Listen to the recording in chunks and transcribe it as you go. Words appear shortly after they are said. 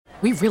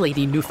We really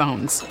need new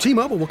phones.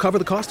 T-Mobile will cover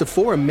the cost of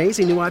 4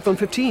 amazing new iPhone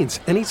 15s,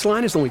 and each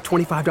line is only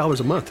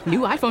 $25 a month. New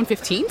iPhone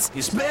 15s?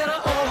 It's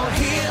better over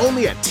here.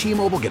 Only at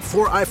T-Mobile, get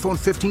 4 iPhone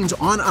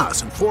 15s on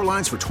us and 4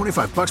 lines for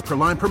 $25 per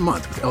line per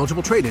month with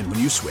eligible trade-in when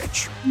you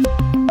switch.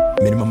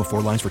 Minimum of 4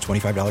 lines for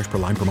 $25 per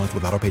line per month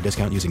with autopay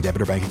discount using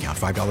debit or bank account.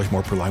 $5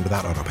 more per line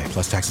without autopay,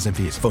 plus taxes and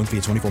fees. Phone fee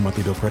at 24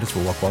 monthly bill credits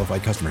for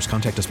well-qualified customers.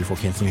 Contact us before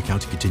canceling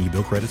account to continue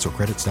bill credits or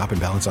credit stop and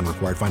balance on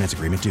required finance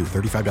agreement due.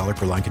 $35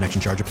 per line connection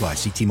charge applies.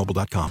 See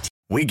T-Mobile.com.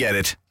 We get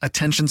it.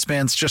 Attention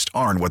spans just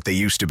aren't what they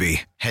used to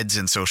be. Heads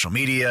in social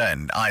media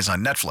and eyes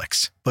on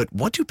Netflix. But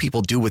what do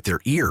people do with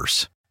their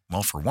ears?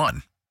 Well, for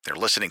one, they're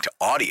listening to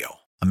audio.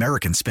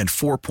 Americans spend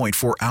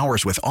 4.4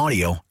 hours with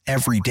audio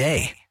every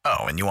day.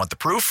 Oh, and you want the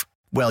proof?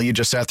 Well, you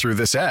just sat through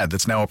this ad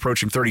that's now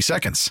approaching 30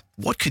 seconds.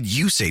 What could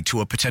you say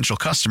to a potential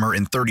customer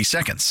in 30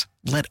 seconds?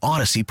 Let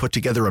Odyssey put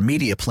together a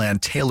media plan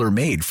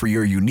tailor-made for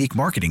your unique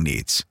marketing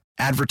needs.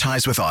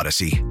 Advertise with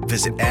Odyssey.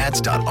 Visit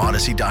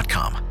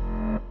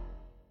ads.odyssey.com.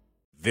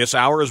 This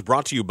hour is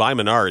brought to you by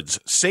Menards.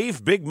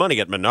 Save big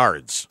money at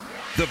Menards.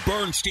 The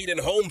Bernstein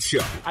and Holmes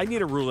Show. I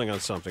need a ruling on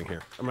something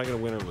here. Am I going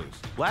to win or lose?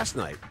 Last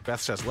night,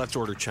 Beth says, let's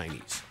order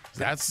Chinese.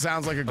 That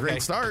sounds like a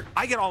great start.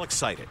 I get all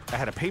excited. I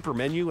had a paper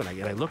menu, and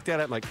I looked at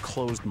it like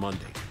closed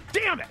Monday.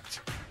 Damn it!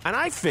 And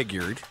I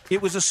figured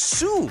it was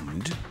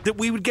assumed that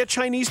we would get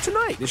Chinese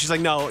tonight. And she's like,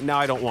 no, now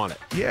I don't want it.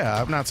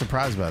 Yeah, I'm not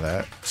surprised by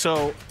that.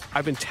 So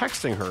I've been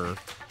texting her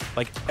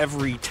like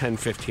every 10,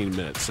 15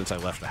 minutes since I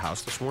left the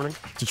house this morning.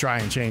 To try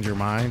and change your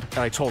mind? And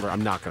I told her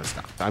I'm not going to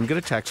stop. I'm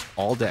going to text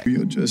all day.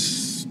 You're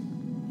just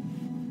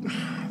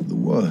the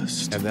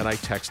worst. And then I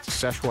text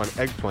Szechuan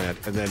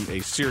eggplant and then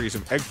a series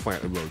of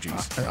eggplant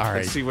emojis. All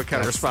right. And see what kind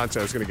of response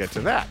I was going to get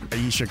to that.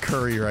 Ayesha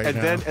Curry now.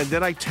 And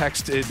then I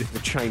texted the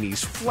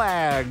Chinese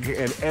flag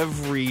and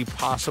every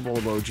possible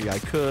emoji I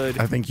could.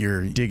 I think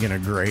you're digging a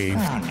grave.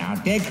 Oh, now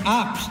dig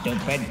up,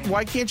 stupid.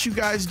 Why can't you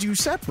guys do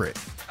separate?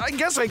 I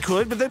guess I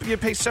could, but then you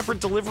pay separate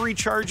delivery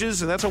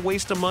charges, and that's a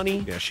waste of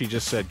money. Yeah, she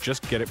just said,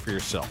 just get it for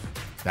yourself.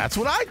 That's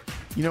what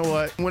you know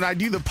what? When I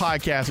do the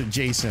podcast with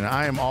Jason,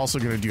 I am also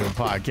going to do a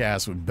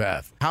podcast with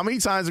Beth. How many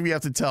times do we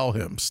have to tell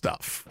him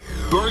stuff?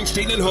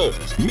 Bernstein and Holmes,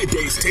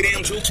 middays 10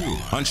 a.m. till 2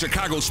 on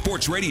Chicago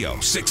Sports Radio,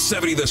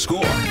 670 The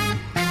Score.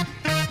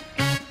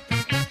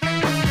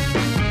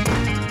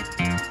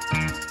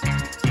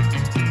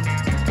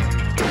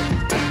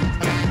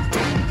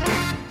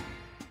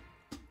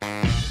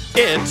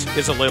 It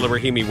is a Leila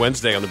Rahimi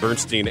Wednesday on the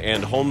Bernstein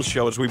and Holmes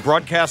Show as we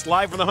broadcast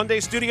live from the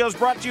Hyundai Studios,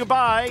 brought to you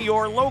by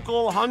your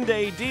local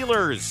Hyundai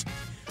dealers.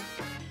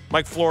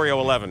 Mike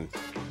Florio, 11.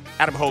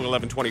 Adam Hogue,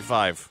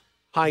 11:25.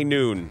 High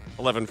noon,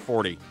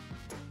 11:40.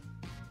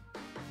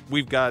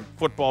 We've got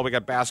football, we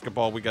got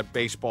basketball, we got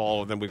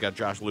baseball, and then we've got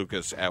Josh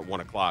Lucas at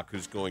 1 o'clock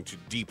who's going to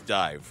deep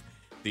dive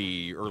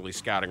the early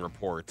scouting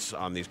reports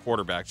on these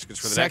quarterbacks. For the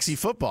sexy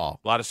football.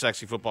 A lot of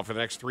sexy football for the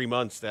next 3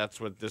 months. That's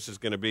what this is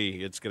going to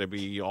be. It's going to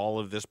be all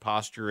of this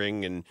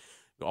posturing and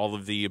all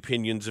of the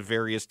opinions of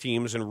various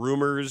teams and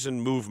rumors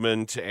and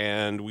movement,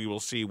 and we will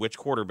see which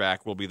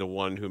quarterback will be the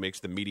one who makes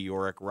the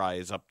meteoric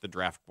rise up the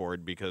draft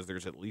board, because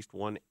there's at least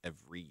one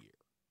every year.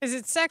 Is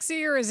it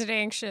sexy or is it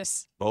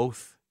anxious?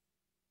 Both.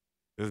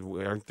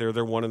 Aren't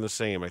they're one and the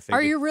same, I think.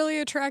 Are you really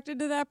attracted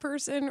to that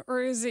person,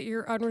 or is it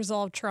your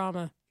unresolved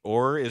trauma?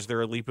 Or is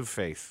there a leap of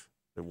faith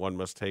that one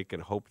must take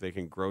and hope they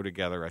can grow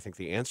together? I think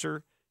the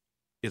answer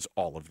is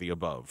all of the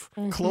above.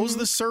 Mm-hmm. Close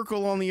the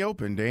circle on the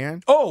open,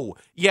 Dan. Oh,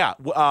 yeah.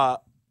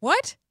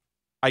 What?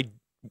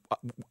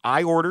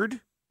 I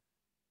ordered,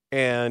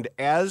 and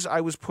as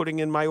I was putting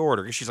in my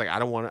order, she's like, I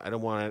don't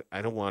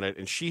want it.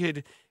 And she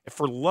had,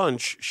 for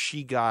lunch,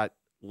 she got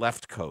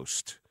Left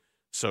Coast.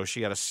 So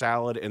she had a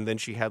salad, and then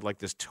she had like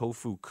this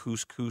tofu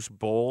couscous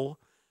bowl.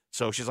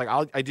 So she's like,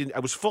 I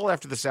was full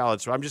after the salad,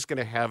 so I'm just going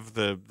to have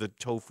the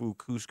tofu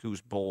couscous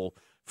bowl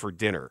for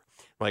dinner.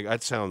 I'm like,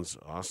 that sounds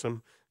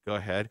awesome. Go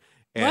ahead.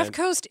 And Left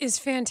Coast is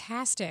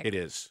fantastic. It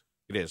is.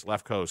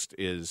 Left Coast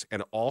is.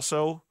 And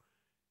also,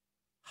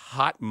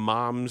 Hot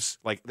Moms,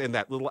 like in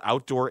that little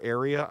outdoor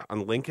area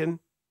on Lincoln,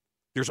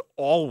 there's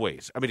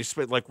always, it's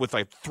like with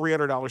a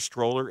 $300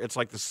 stroller, it's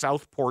like the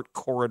Southport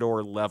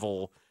corridor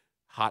level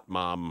Hot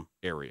Mom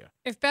area.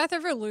 If Beth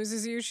ever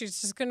loses you, she's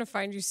just going to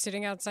find you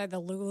sitting outside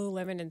the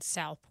Lululemon in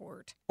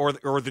Southport. Or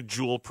the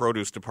Jewel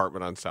Produce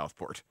Department on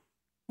Southport.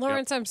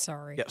 Lawrence, yep. I'm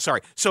sorry. Yeah,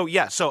 sorry. So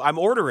I'm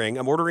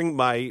ordering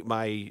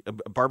my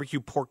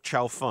barbecue pork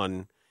chow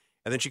fun,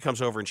 and then she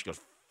comes over and she goes,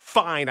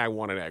 fine, I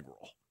want an egg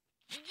roll.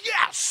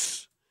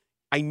 Yes!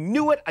 I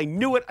knew it. The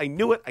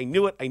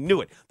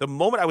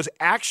moment I was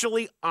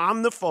actually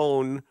on the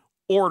phone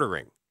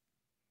ordering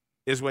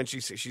is when she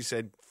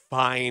said,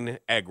 fine,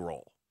 egg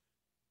roll.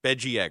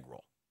 Veggie egg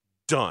roll.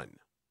 Done.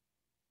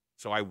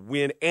 So I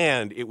win,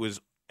 and it was,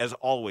 as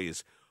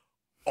always,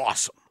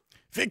 awesome.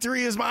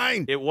 Victory is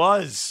mine. It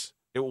was.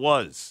 Who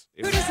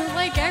doesn't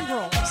like egg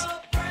rolls?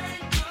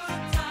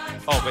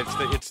 Oh, but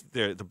it's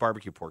the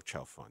barbecue pork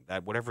chow fun.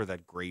 That whatever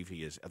that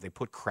gravy is, they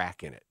put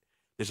crack in it.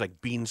 There's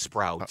like bean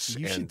sprouts.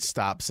 You should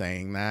stop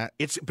saying that.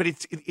 It's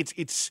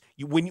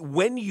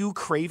when you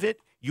crave it,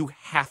 You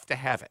have to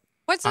have it.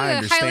 What's I a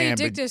highly understand,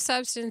 addictive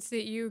substance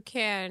that you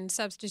can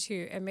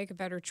substitute and make a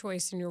better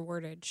choice in your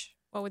wordage?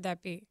 What would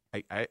that be?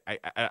 I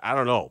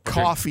don't know.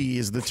 Coffee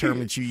is the term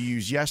that you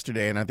used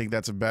yesterday, and I think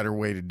that's a better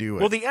way to do it.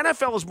 Well, the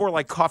NFL is more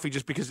like coffee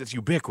just because it's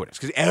ubiquitous.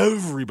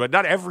 Because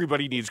not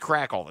everybody needs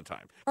crack all the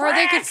time. Or Crack!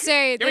 they could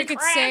say, Give me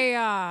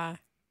crack!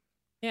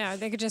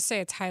 they could just say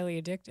it's highly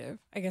addictive.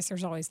 I guess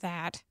there's always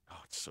that. Oh,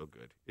 it's so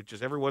good. It's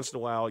just every once in a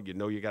while, you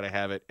know you got to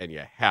have it, and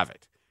you have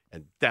it.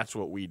 And that's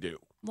what we do.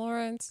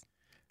 Laurence.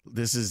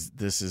 This is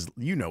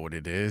you know what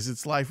it is.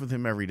 It's life with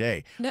him every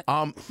day.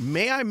 No.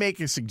 May I make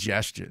a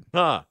suggestion?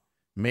 Huh.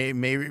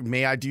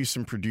 May I do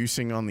some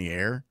producing on the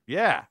air?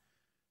 Yeah.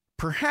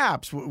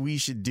 Perhaps what we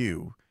should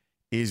do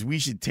is we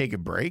should take a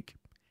break,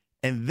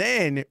 and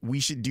then we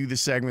should do the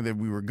segment that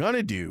we were going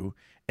to do,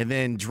 and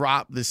then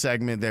drop the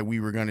segment that we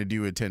were going to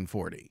do at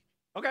 10:40.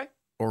 Okay.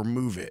 Or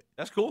move it.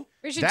 That's cool.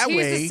 We should That tease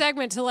way- the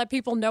segment to let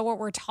people know what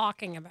we're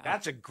talking about.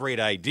 That's a great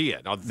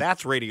idea. Now,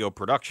 that's radio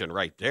production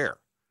right there.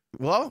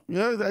 Well,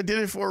 I did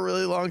it for a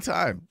really long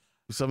time.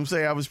 Some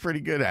say I was pretty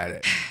good at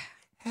it.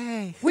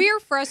 Hey. We are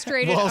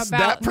frustrated Well, about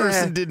that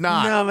person did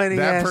not.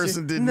 That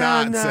person did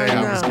not say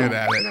I was good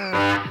at it.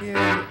 No, you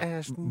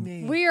asked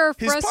me. We are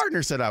His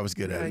partner said I was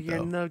good at it, You're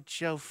though. no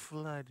Joe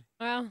Flood.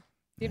 Well,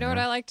 you know what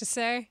I like to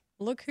say?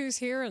 Look who's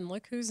here and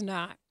look who's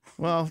not.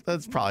 Well,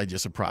 that's probably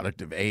just a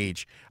product of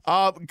age.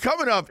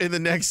 Coming up in the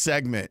next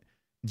segment,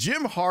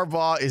 Jim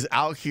Harbaugh is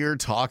out here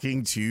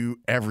talking to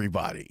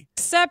everybody.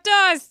 Except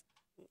us.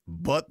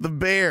 But the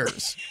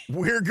Bears.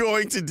 We're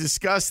going to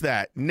discuss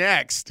that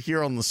next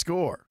here on The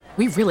Score.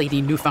 We really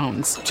need new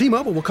phones.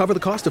 T-Mobile will cover the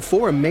cost of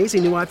 4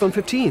 amazing new iPhone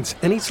 15s,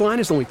 and each line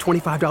is only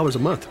 $25 a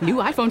month. New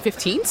iPhone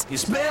 15s?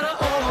 It's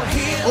better over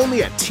here.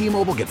 Only at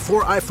T-Mobile, get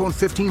 4 iPhone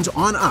 15s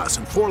on us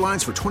and 4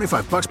 lines for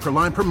 $25 per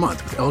line per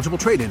month with eligible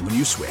trade-in when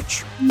you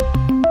switch.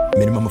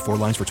 Minimum of 4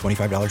 lines for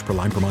 $25 per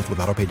line per month with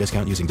autopay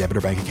discount using debit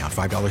or bank account.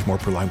 $5 more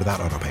per line without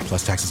autopay,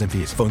 plus taxes and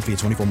fees. Phone fee at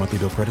 24 monthly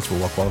bill credits for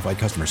well-qualified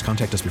customers.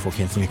 Contact us before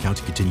canceling account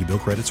to continue bill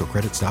credits or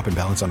credit stop and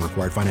balance on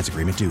required finance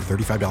agreement due.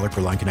 $35 per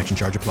line connection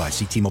charge applies.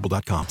 See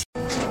T-Mobile.com.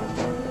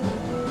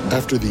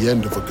 After the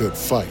end of a good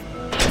fight,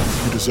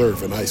 you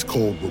deserve an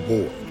ice-cold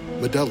reward.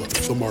 Modelo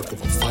is the mark of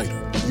a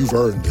fighter. You've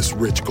earned this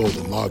rich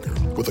golden lager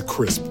with a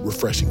crisp,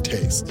 refreshing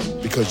taste.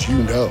 Because you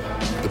know,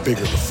 the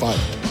bigger the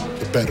fight,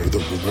 the better the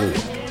reward.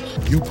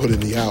 You put in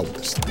the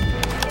hours,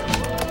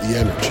 the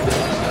energy,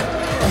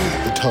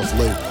 the tough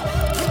labor.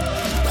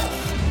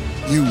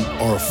 You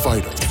are a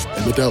fighter,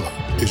 and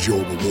Modelo is your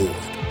reward.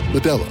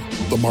 Modelo,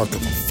 the mark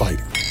of a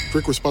fighter.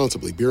 Drink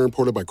responsibly. Beer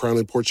imported by Crown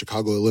Imports,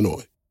 Chicago,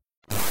 Illinois.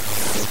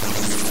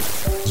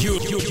 You're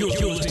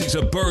listening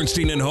to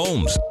Bernstein and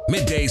Holmes,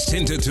 middays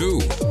 10 to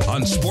 2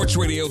 on Sports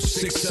Radio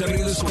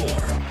 670 The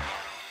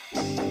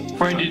Score.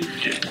 Brian,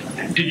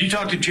 did you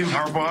talk to Jim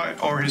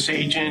Harbaugh or his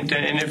agent?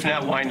 And if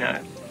not, why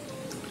not?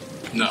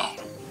 No,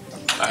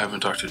 I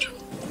haven't talked to Jim.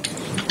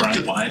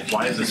 Brian,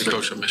 why is this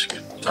coach of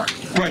Michigan? Sorry.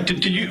 Right,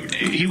 did you?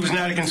 He was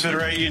not a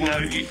consideration.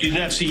 You did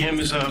not see him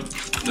as a.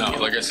 No,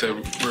 like I said,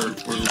 we're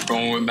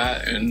going with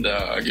Matt, and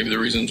I gave you the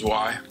reasons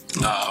why.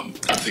 I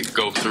think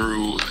go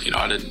through.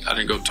 I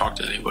didn't go talk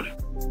to anybody.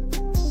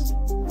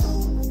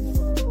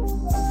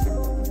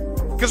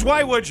 Because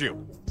why would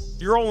you?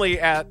 You're only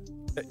at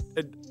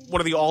one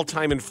of the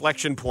all-time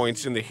inflection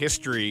points in the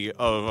history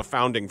of a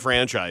founding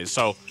franchise.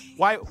 So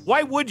why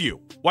would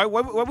you? Why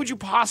would you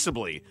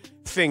possibly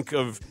think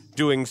of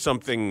doing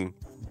something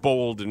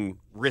bold and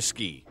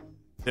risky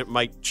that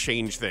might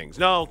change things?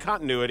 No,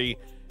 continuity,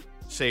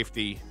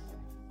 safety,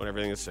 when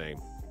everything is the same.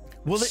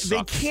 Well,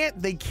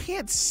 they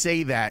can't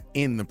say that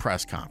in the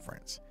press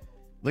conference.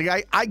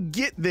 Like I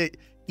get that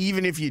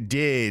even if you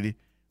did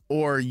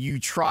or you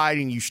tried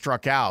and you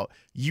struck out,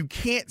 you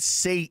can't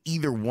say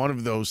either one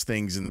of those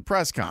things in the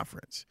press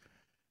conference.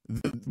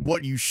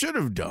 What you should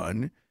have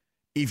done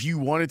if you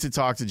wanted to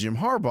talk to Jim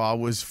Harbaugh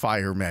was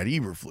fire Matt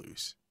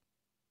Eberflus.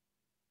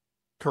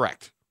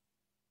 Correct.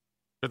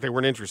 But they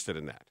weren't interested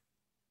in that.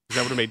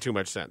 That would have made too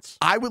much sense.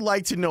 I would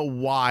like to know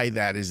why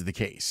that is the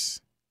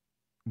case.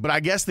 But I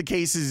guess the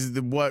case is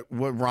what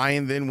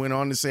Ryan then went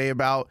on to say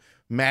about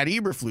Matt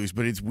Eberflus.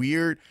 But it's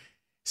weird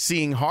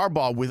seeing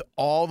Harbaugh with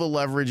all the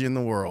leverage in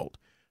the world,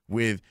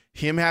 with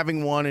him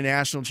having won a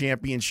national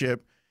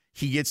championship.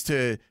 He gets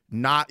to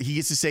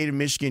say to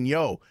Michigan,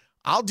 yo,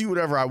 I'll do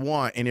whatever I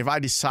want. And if I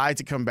decide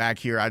to come back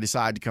here, I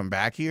decide to come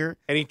back here.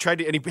 And he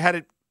had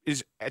it,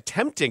 is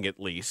attempting at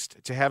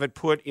least to have it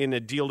put in a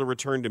deal to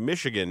return to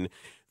Michigan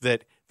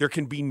that there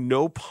can be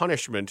no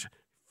punishment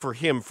for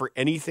him for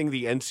anything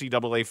the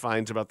NCAA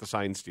finds about the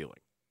sign stealing.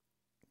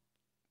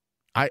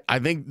 I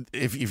think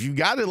if you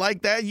got it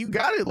like that, you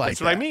got it like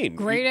that. That's what I mean.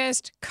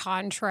 Greatest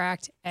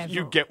contract ever.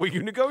 You get what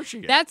you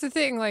negotiate. That's the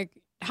thing. Like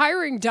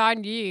hiring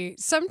Don Yee,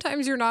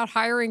 sometimes you're not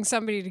hiring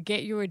somebody to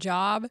get you a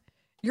job.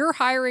 You're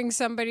hiring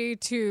somebody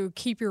to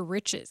keep your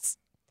riches.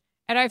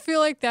 And I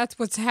feel like that's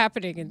what's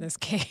happening in this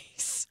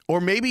case.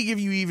 Or maybe give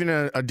you even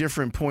a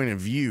different point of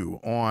view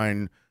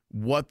on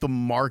what the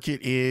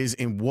market is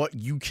and what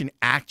you can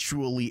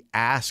actually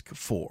ask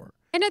for.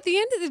 And at the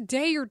end of the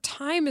day, your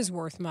time is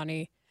worth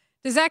money.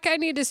 Does that guy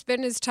need to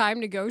spend his time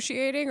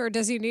negotiating, or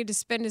does he need to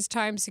spend his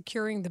time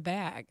securing the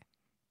bag?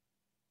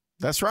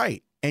 That's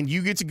right. And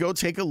you get to go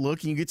take a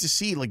look and you get to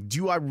see, like,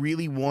 do I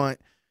really want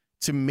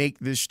to make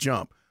this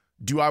jump?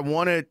 Do I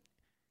want to?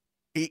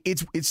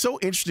 It's so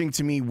interesting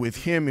to me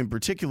with him in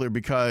particular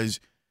because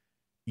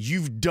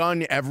you've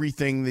done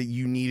everything that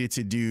you needed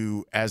to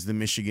do as the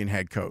Michigan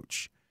head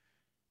coach.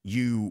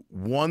 You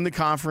won the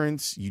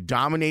conference. You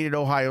dominated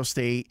Ohio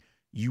State.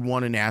 You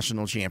won a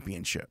national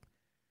championship.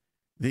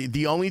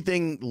 The only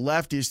thing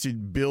left is to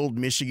build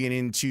Michigan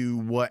into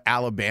what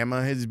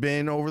Alabama has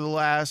been over the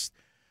last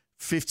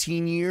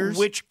 15 years.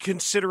 Which,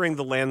 considering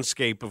the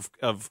landscape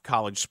of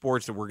college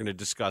sports that we're going to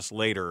discuss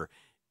later,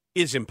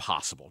 is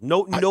impossible.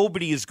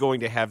 Nobody is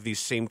going to have these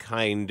same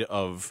kind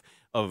of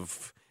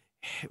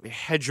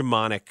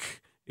hegemonic,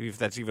 if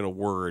that's even a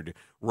word,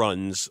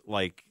 runs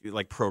like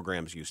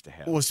programs used to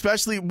have. Well,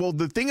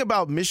 the thing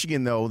about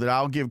Michigan, though, that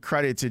I'll give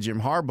credit to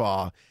Jim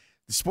Harbaugh,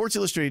 Sports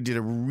Illustrated did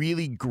a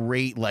really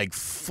great,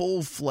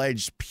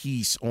 full-fledged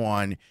piece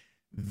on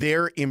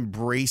their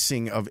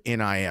embracing of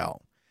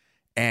NIL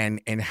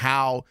and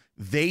how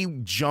they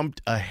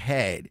jumped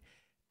ahead.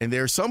 And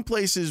there are some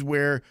places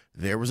where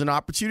there was an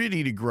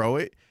opportunity to grow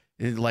it,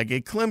 like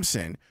at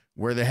Clemson,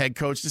 where the head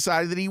coach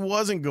decided that he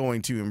wasn't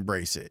going to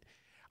embrace it.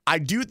 I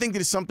do think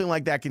that something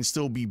like that can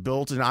still be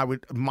built, and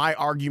my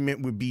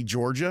argument would be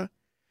Georgia,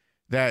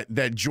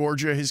 that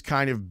Georgia has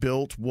kind of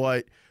built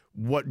what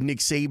Nick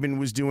Saban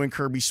was doing,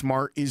 Kirby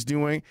Smart is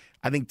doing.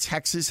 I think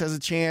Texas has a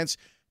chance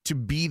to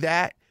be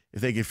that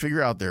if they can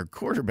figure out their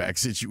quarterback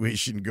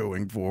situation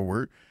going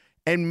forward.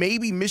 And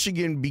maybe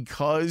Michigan,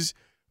 because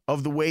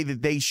of the way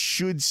that they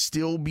should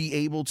still be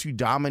able to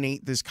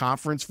dominate this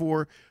conference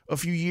for a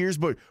few years.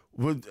 But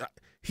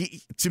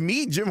to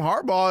me, Jim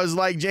Harbaugh is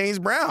like James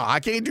Brown.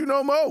 I can't do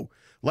no more.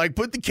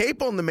 Put the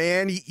cape on the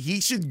man. He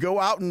should go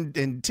out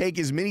and take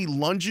as many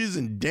lunches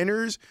and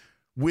dinners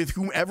with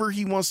whomever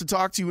he wants to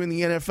talk to in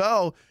the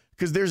NFL,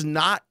 because there's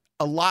not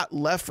a lot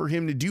left for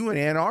him to do in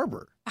Ann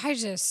Arbor.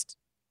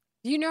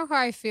 You know how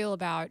I feel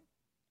about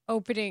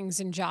openings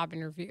and job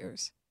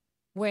interviews.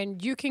 When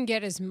you can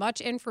get as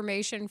much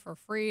information for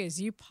free as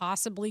you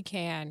possibly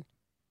can.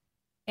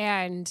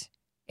 And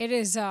it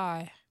is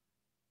that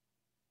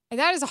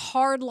is a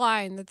hard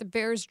line that the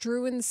Bears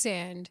drew in the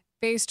sand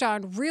based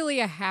on really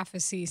a half a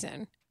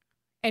season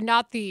and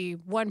not the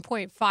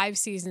 1.5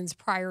 seasons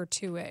prior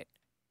to it,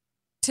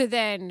 to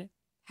then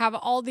have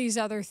all these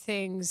other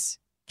things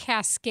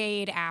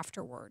cascade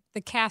afterward, the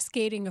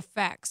cascading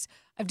effects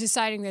of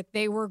deciding that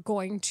they were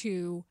going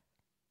to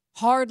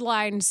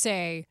hardline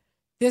say,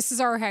 this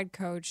is our head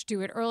coach, do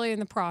it early in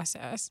the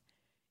process.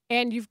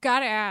 And you've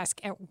got to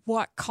ask, at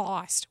what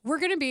cost? We're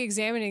going to be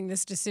examining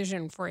this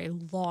decision for a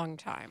long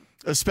time.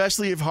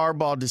 Especially if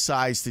Harbaugh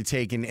decides to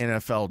take an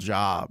NFL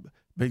job.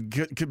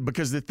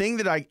 Because the thing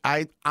that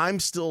I'm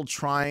still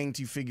trying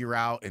to figure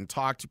out and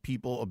talk to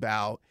people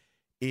about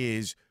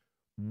is,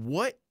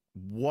 what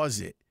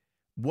was it?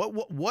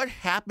 What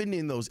happened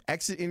in those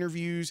exit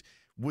interviews?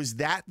 Was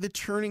that the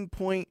turning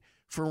point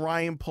for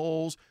Ryan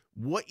Poles?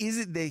 What is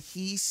it that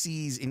he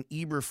sees in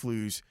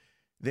Eberflus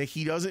that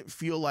he doesn't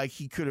feel like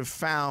he could have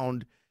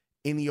found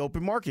in the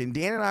open market? And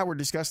Dan and I were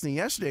discussing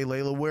yesterday,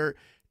 Leila, where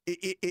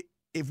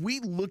if we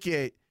look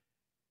at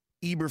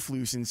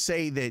Eberflus and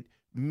say that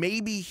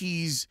maybe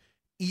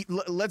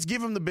let's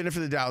give him the benefit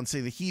of the doubt and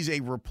say that he's a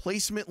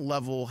replacement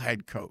level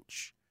head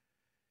coach,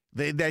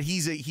 that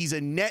he's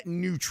a net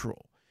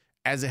neutral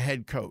as a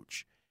head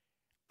coach.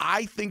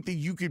 I think that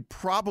you could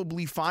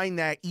probably find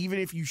that even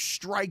if you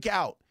strike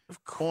out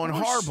on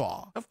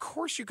Harbaugh. Of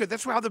course you could.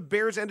 That's how the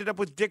Bears ended up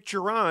with Dick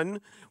Duran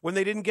when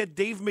they didn't get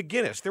Dave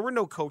McGinnis. There were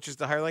no coaches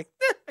to hire.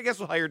 I guess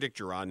we'll hire Dick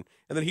Duran.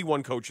 And then he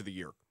won Coach of the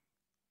Year.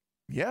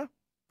 Yeah.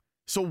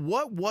 So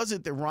what was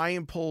it that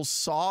Ryan Poles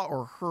saw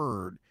or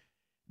heard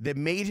that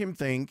made him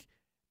think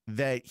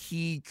that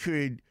he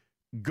could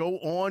go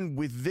on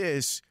with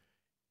this,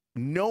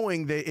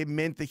 knowing that it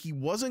meant that he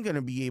wasn't going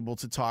to be able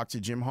to talk to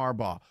Jim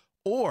Harbaugh?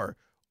 Or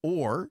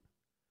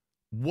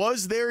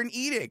was there an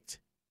edict?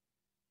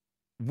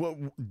 What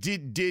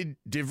did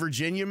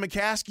Virginia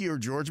McCaskey or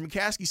George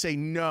McCaskey say,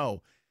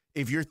 no,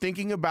 if you're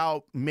thinking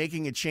about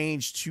making a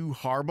change to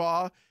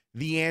Harbaugh,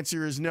 the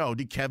answer is no?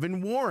 Did Kevin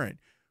Warren,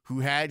 who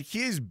had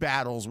his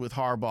battles with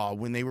Harbaugh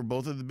when they were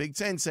both of the Big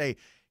Ten, say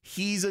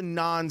he's a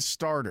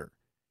non-starter?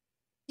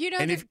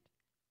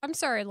 I'm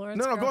sorry,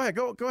 Laurence. No, go ahead.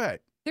 Go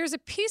ahead. There's a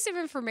piece of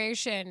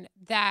information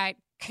that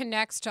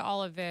connects to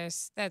all of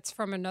this that's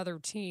from another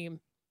team.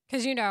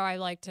 Because, I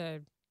like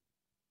to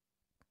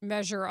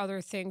measure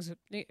other things,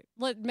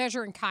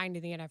 measure in kind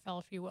in the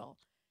NFL, if you will.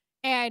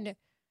 And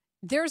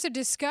there's a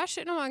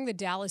discussion among the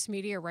Dallas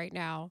media right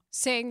now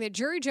saying that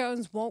Jerry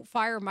Jones won't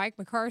fire Mike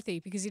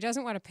McCarthy because he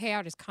doesn't want to pay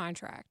out his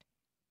contract.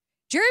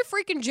 Jerry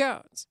freaking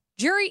Jones,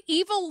 Jerry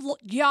evil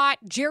yacht,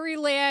 Jerry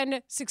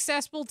land,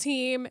 successful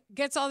team,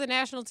 gets all the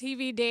national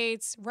TV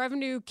dates,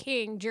 revenue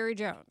king, Jerry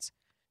Jones,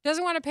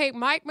 doesn't want to pay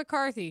Mike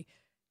McCarthy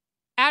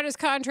out his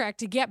contract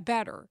to get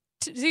better,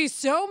 he's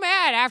so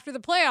mad after the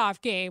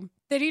playoff game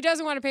that he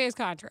doesn't want to pay his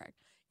contract.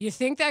 You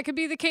think that could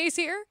be the case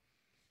here?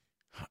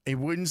 It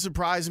wouldn't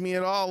surprise me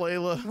at all,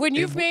 Leila. When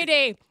you've made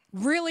a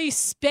really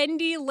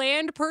spendy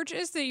land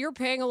purchase that you're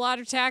paying a lot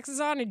of taxes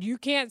on and you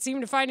can't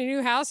seem to find a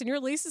new house and your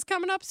lease is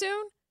coming up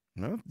soon?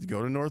 No,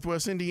 go to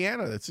Northwest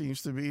Indiana. That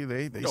seems to be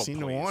they seem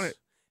to want it.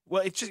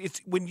 Well, it's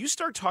when you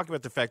start talking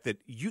about the fact that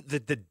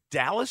the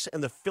Dallas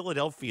and the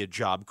Philadelphia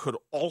job could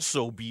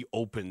also be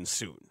open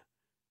soon.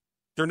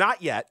 They're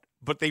not yet,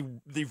 but they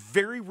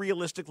very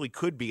realistically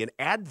could be. And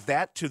add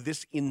that to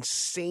this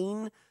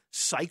insane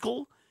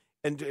cycle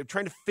and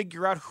trying to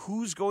figure out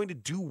who's going to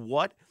do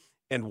what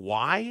and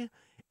why.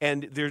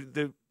 And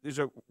there's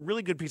a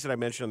really good piece that I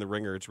mentioned on The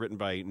Ringer. It's written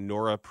by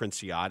Nora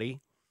Princiotti,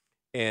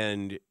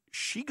 and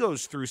she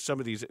goes through some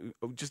of these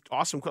just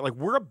awesome. Like,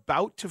 we're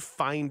about to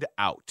find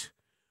out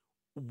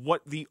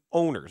what the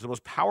owners, the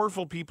most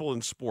powerful people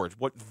in sports,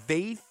 what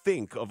they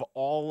think of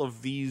all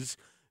of these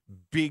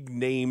big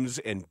names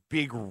and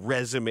big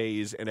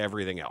resumes and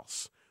everything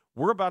else.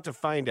 We're about to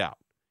find out.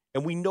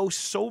 And we know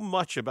so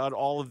much about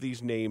all of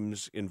these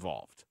names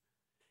involved.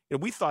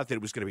 And we thought that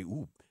it was going to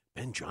be,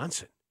 Ben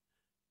Johnson,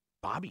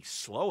 Bobby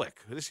Slowick.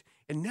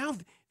 And now,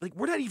 like,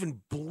 we're not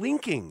even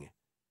blinking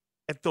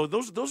at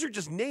those are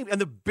just names.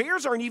 And the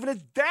Bears aren't even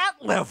at that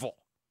level.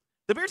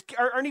 The Bears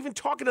aren't even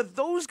talking to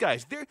those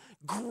guys. They're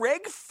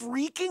Greg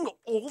freaking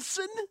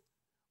Olsen?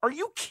 Are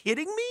you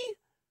kidding me?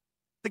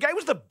 The guy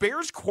was the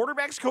Bears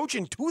quarterbacks coach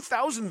in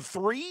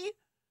 2003?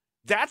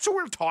 That's who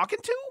we're talking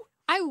to?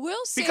 I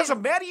will say, because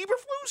of Matt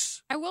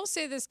Eberflus? I will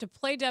say this to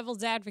play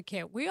devil's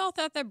advocate. We all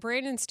thought that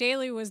Brandon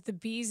Staley was the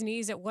bee's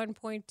knees at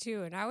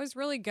 1.2, and I was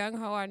really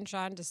gung-ho on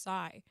Sean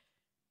Desai.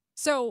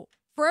 So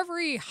for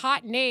every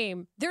hot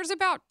name, there's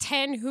about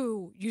 10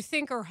 who you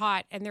think are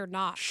hot and they're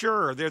not.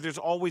 Sure, there's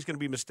always going to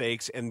be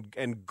mistakes,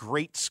 and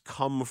greats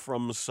come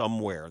from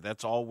somewhere.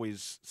 That's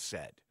always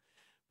said.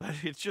 But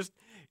it's just,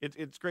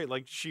 it's great.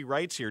 Like she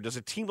writes here, does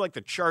a team like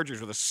the Chargers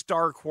with a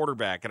star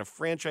quarterback and a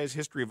franchise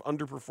history of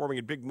underperforming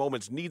in big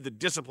moments need the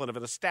discipline of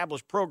an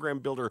established program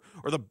builder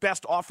or the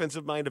best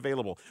offensive mind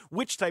available?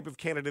 Which type of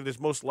candidate is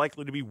most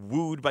likely to be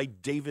wooed by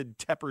David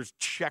Tepper's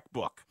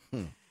checkbook?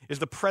 Is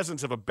the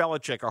presence of a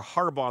Belichick or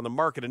Harbaugh on the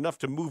market enough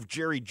to move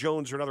Jerry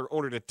Jones or another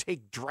owner to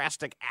take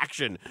drastic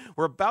action?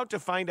 We're about to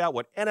find out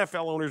what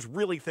NFL owners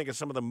really think of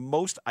some of the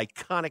most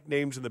iconic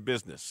names in the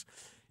business.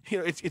 You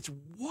know, it's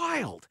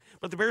wild.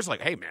 But the Bears are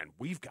like, hey, man,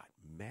 we've got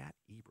Matt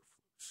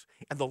Eberflus.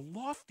 And the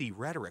lofty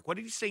rhetoric. What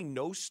did he say?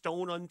 No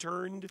stone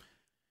unturned?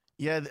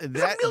 Yeah,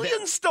 There's a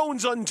million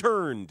stones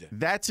unturned.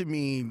 That to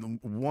me,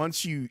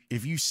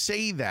 if you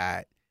say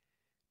that,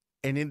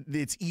 and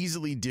it's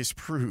easily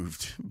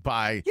disproved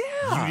by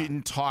you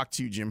didn't talk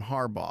to Jim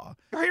Harbaugh.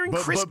 You're hiring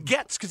Chris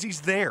Getz because he's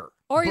there.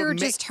 Or you're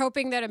just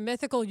hoping that a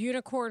mythical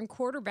unicorn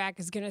quarterback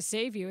is going to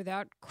save you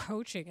without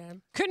coaching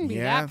him. Couldn't be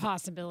that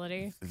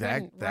possibility.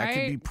 That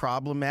could be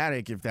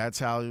problematic if that's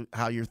how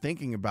you're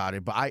thinking about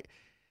it. But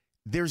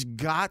there's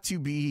got to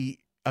be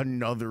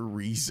another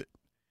reason.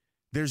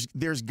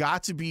 There's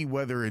got to be,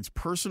 whether it's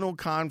personal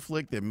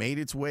conflict that made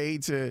its way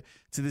to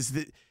this.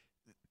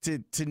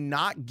 To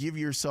not give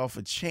yourself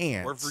a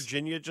chance. Or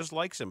Virginia just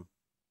likes him.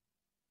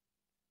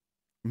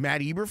 Matt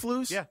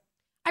Eberflus? Yeah.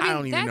 I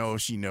don't even know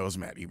if she knows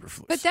Matt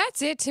Eberflus. But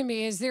that's it to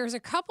me, is there's a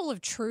couple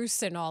of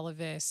truths in all of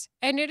this.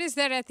 And it is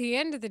that at the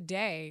end of the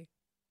day,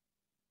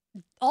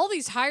 all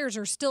these hires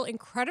are still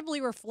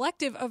incredibly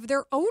reflective of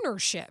their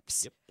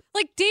ownerships. Yep.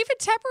 Like David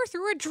Tepper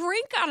threw a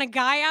drink on a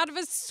guy out of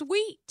a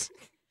suite.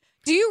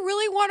 Do you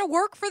really want to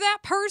work for that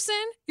person?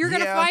 You're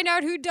going to find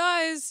out who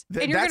does,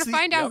 and you're going to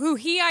find out who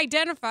he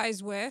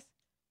identifies with.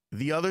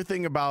 The other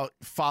thing about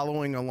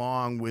following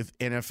along with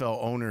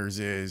NFL owners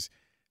is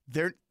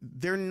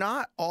they're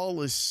not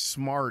all as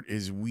smart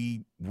as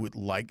we would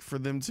like for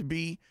them to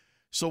be.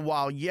 So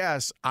while,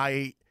 yes,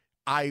 I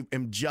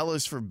am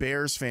jealous for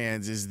Bears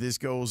fans as this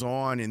goes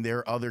on and there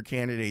are other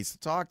candidates to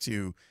talk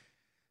to,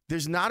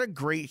 there's not a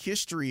great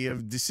history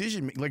of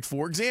decision-making. Like,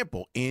 for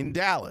example, in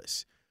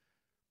Dallas,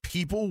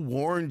 people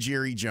warned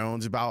Jerry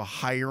Jones about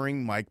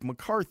hiring Mike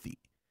McCarthy.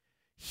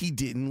 He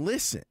didn't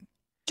listen.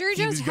 Jerry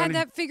Jones had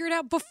that figured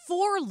out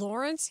before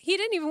Laurence. He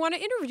didn't even want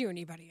to interview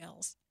anybody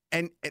else.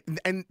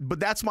 But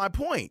that's my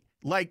point.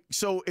 Like,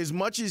 so as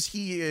much as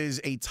he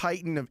is a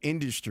titan of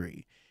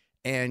industry,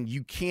 and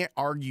you can't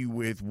argue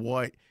with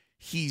what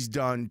he's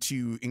done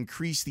to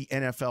increase the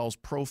NFL's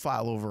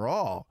profile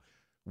overall,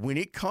 when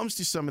it comes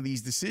to some of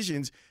these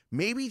decisions,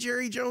 maybe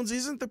Jerry Jones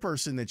isn't the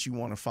person that you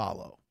want to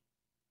follow.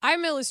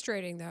 I'm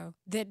illustrating, though,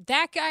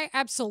 that guy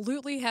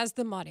absolutely has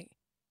the money.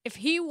 If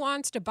he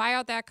wants to buy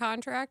out that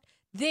contract,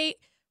 they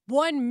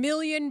 1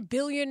 million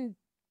billion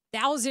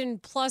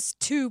thousand plus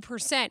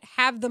 2%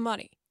 have the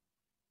money.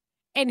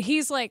 And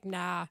he's like,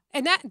 nah.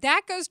 And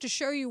that goes to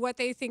show you what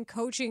they think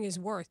coaching is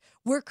worth.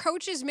 Where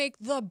coaches make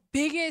the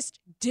biggest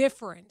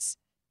difference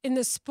in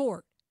the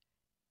sport,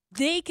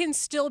 they can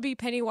still be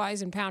penny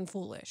wise and pound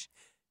foolish.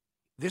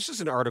 This is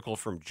an article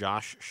from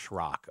Josh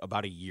Schrock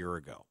about a year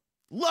ago.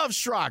 Love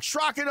Schrock.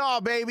 Schrock and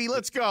all, baby.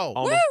 Let's go.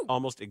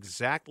 Almost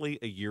exactly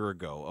a year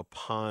ago,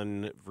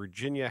 upon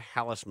Virginia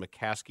Hallis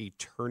McCaskey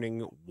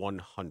turning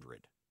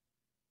 100.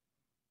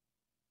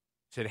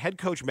 Said head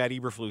coach Matt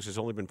Eberflus has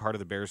only been part of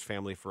the Bears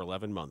family for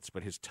 11 months,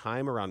 but his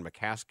time around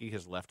McCaskey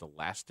has left a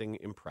lasting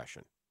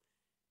impression.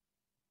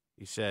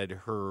 He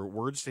said her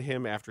words to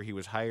him after he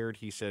was hired,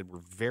 he said, were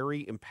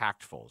very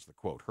impactful, is the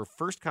quote. Her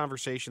first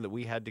conversation that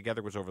we had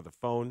together was over the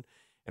phone,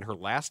 and her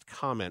last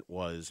comment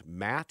was,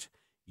 Matt,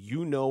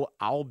 you know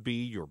I'll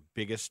be your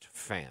biggest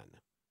fan.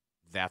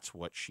 That's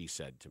what she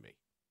said to me.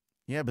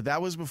 Yeah, but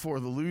that was before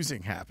the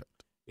losing happened.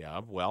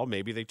 Yeah, well,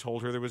 maybe they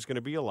told her there was going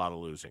to be a lot of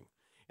losing.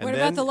 And what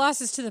about the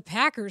losses to the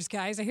Packers,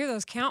 guys? I hear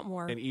those count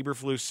more. And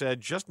Eberflus said,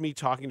 just me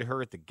talking to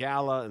her at the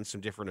gala and some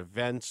different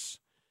events.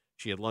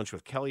 She had lunch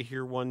with Kelly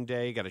here one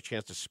day, got a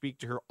chance to speak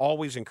to her.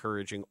 Always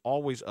encouraging,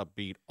 always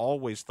upbeat,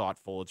 always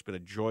thoughtful. It's been a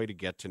joy to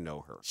get to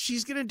know her.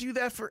 She's going to do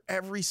that for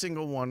every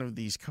single one of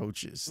these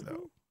coaches,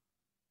 though.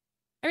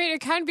 I mean,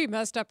 it'd kind of be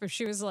messed up if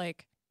she was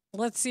like,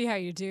 let's see how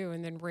you do,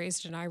 and then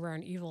raised an eyebrow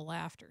and evil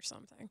laughed or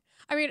something.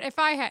 I mean, if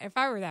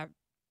I were in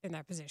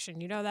that position,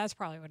 that's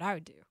probably what I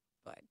would do.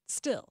 But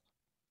still.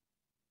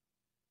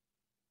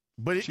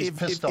 But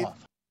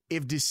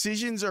if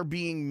decisions are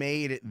being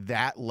made at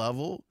that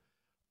level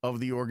of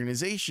the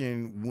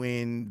organization,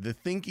 when the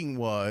thinking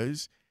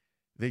was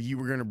that you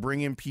were going to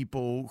bring in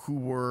people who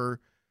were,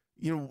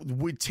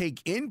 would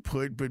take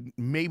input, but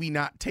maybe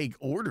not take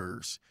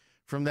orders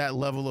from that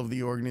level of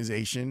the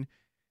organization,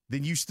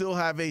 then you still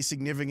have a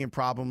significant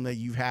problem that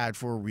you've had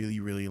for a really,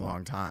 really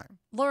long time.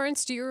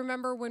 Laurence, do you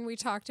remember when we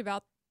talked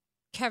about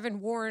Kevin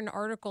Warren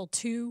Article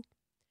 2?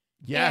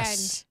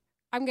 Yes.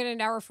 And I'm going to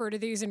now refer to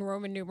these in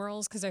Roman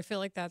numerals because I feel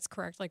like that's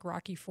correct, like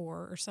Rocky IV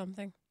or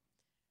something.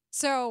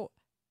 So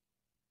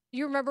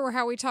you remember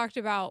how we talked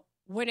about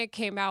when it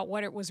came out,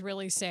 what it was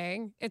really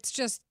saying? It's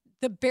just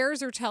the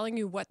Bears are telling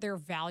you what their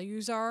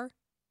values are.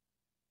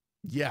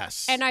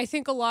 Yes. And I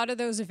think a lot of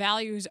those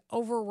values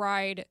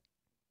override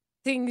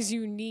things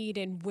you need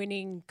in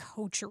winning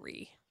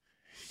coachery.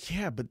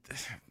 Yeah, but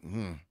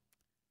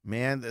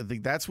man, I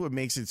think that's what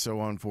makes it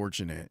so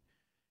unfortunate.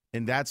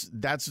 And that's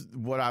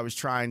what I was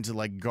trying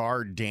to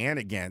guard Dan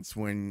against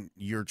when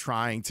you're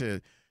trying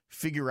to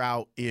figure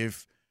out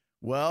if,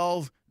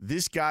 well,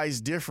 this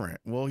guy's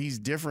different. Well, he's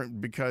different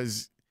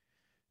because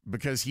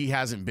he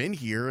hasn't been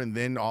here, and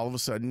then all of a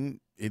sudden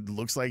it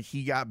looks like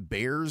he got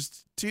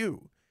Bears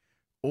too.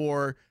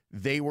 Or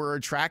they were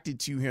attracted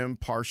to him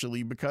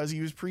partially because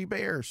he was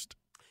pre-Bears.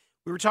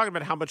 We were talking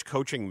about how much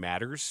coaching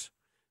matters.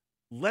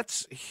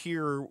 Let's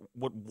hear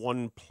what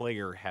one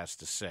player has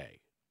to say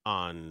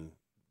on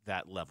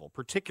that level,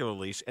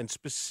 particularly and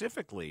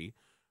specifically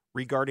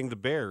regarding the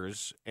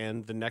Bears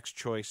and the next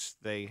choice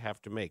they have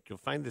to make. You'll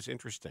find this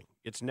interesting.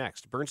 It's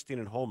next. Bernstein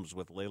and Holmes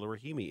with Leila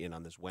Rahimi in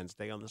on this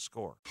Wednesday on The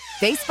Score.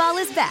 Baseball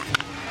is back,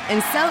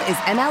 and so is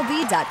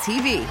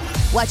MLB.tv.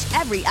 Watch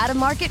every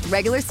out-of-market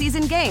regular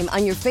season game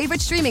on your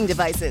favorite streaming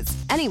devices,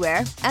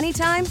 anywhere,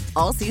 anytime,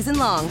 all season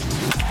long.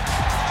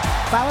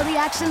 Follow the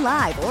action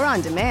live or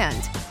on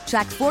demand.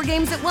 Track 4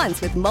 games at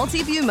once with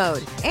multi-view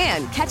mode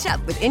and catch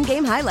up with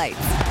in-game highlights.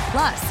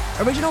 Plus,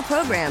 original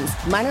programs,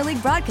 minor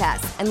league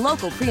broadcasts, and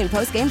local pre- and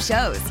post-game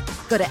shows.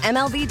 Go to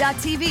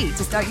MLB.tv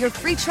to start your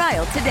free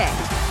trial today.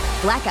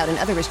 Blackout and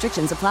other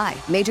restrictions apply.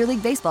 Major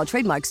League Baseball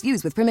trademarks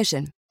used with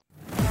permission.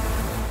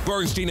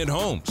 Bernstein and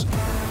Holmes,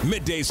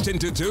 middays 10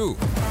 to 2.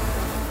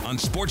 On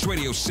Sports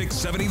Radio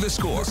 670 The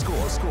Score.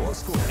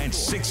 And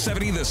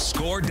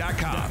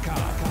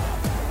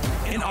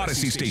 670thescore.com. An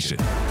Odyssey station.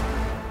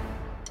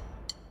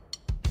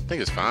 I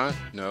think it's fine.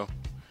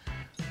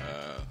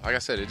 Like I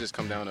said, it just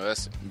comes down to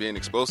us being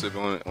explosive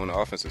on the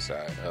offensive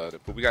side.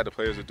 But we got the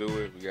players to do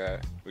it.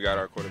 We got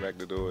our quarterback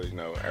to do it.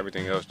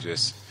 Everything else we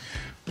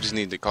just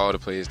need to call the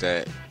plays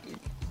that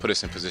put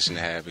us in position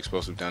to have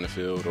explosive down the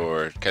field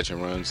or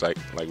catching runs like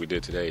we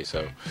did today.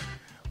 So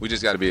we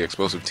just got to be an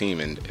explosive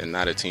team and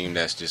not a team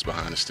that's just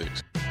behind the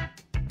sticks.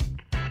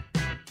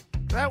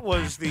 That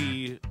was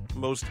the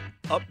most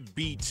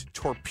upbeat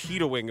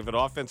torpedoing of an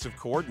offensive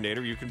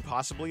coordinator you can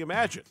possibly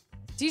imagine.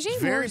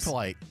 Very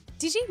polite.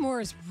 DJ Moore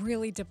is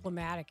really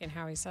diplomatic in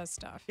how he says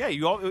stuff. Yeah,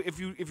 if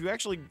you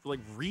actually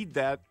read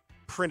that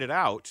printed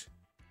out,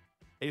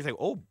 and you think,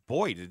 oh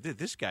boy, did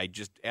this guy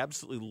just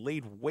absolutely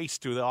laid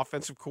waste to the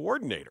offensive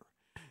coordinator,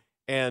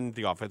 and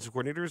the offensive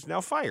coordinator is now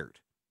fired,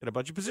 and a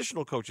bunch of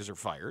positional coaches are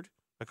fired.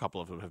 A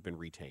couple of them have been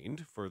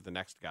retained for the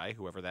next guy,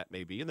 whoever that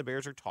may be, and the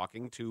Bears are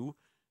talking to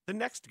the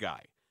next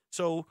guy.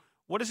 So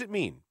what does it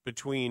mean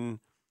between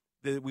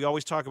we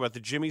always talk about the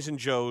Jimmies and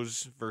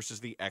Joes versus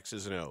the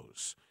X's and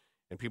O's.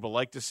 And people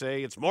like to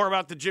say it's more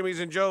about the Jimmies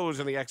and Joes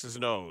than the X's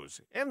and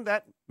O's. And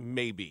that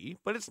may be,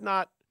 but it's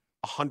not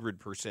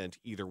 100%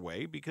 either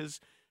way because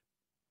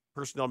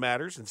personnel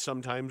matters and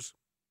sometimes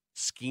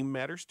scheme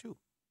matters too.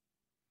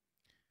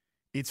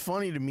 It's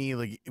funny to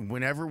me,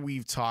 whenever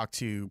we've talked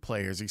to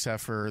players,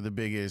 except for the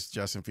biggest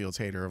Justin Fields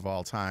hater of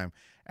all time,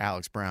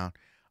 Alex Brown,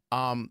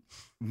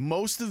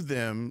 most of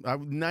them,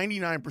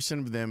 99%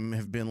 of them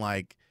have been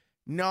like,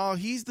 No,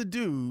 he's the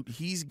dude.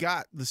 He's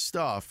got the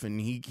stuff, and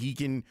he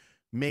can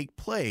make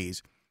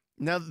plays.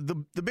 Now,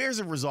 the Bears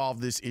have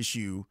resolved this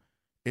issue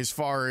as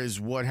far as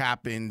what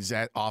happens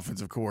at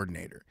offensive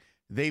coordinator.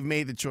 They've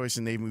made the choice,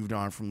 and they've moved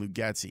on from Luke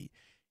Getsy.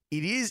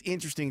 It is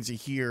interesting to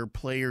hear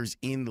players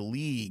in the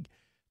league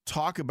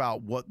talk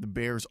about what the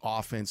Bears'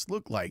 offense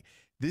looked like.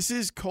 This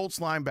is Colts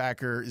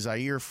linebacker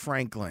Zaire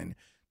Franklin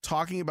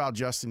talking about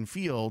Justin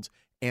Fields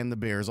and the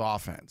Bears'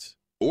 offense.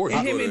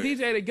 And him and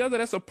DJ together,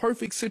 that's a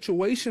perfect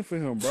situation for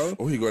him, bro.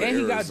 Or he go to and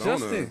Arizona he got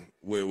Justin.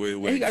 With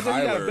and he got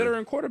a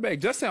veteran quarterback.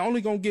 Justin only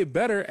gonna get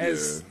better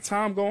as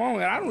time go on.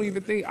 And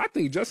I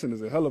think Justin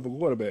is a hell of a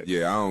quarterback.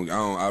 Yeah,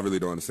 I really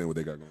don't understand what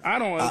they got going on. I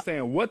don't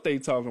understand what they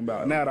talking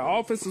about. Now the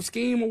offensive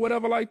scheme or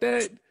whatever like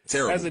that.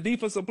 Terrible. As a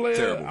defensive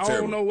player, I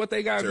don't know what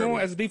they got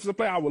going. As a defensive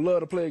player, I would love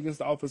to play against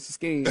the offensive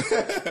scheme.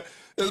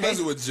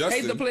 Especially with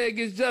Justin. Hate to play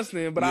against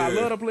Justin, but I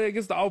love to play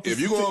against the offensive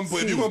scheme.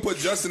 If you're gonna put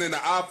Justin in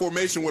the I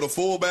formation with a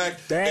fullback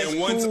and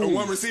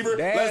one receiver,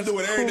 let's do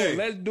it every day.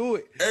 Let's do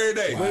it every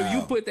day. But if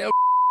you put that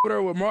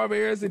there with Marvin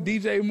Harris and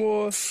DJ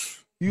Moore,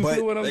 you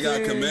feel what I'm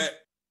saying? They got Komet.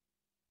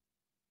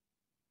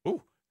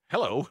 Ooh,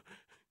 hello.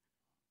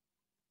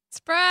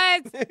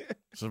 Surprise!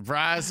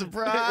 Surprise,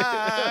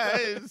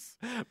 surprise.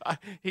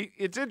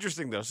 It's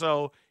interesting, though.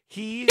 So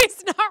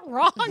he's not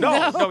wrong,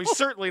 No, he's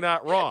certainly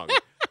not wrong.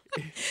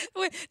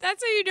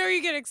 That's how you know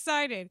you get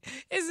excited.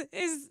 Is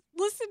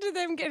listen to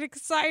them get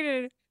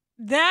excited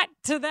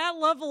to that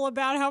level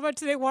about how much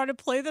they want to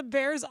play the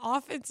Bears'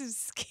 offensive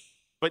scheme.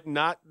 But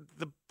not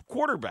the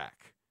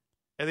quarterback.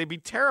 And they'd be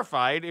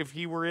terrified if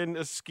he were in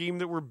a scheme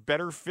that were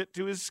better fit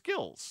to his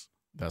skills.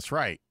 That's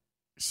right.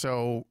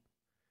 So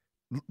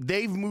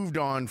they've moved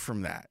on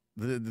from that.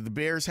 The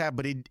Bears have,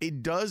 but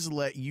it does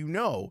let you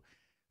know.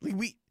 Like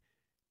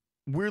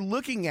we're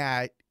looking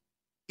at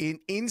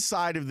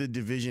inside of the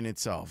division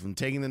itself and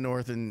taking the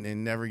North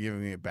and never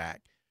giving it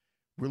back.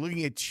 We're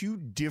looking at two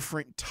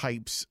different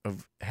types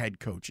of head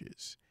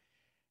coaches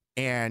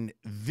and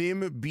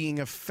them being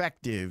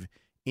effective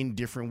in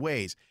different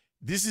ways.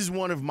 This is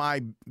one of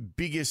my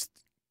biggest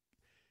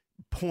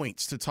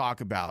points to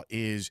talk about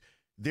is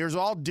there's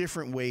all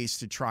different ways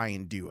to try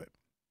and do it.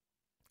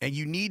 And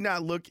you need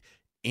not look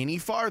any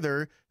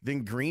farther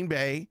than Green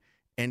Bay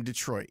and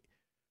Detroit.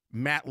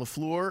 Matt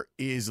LaFleur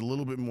is a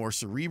little bit more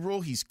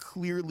cerebral. He's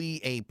clearly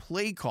a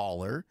play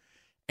caller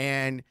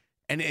and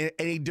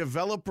a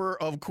developer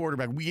of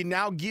quarterback. We can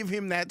now give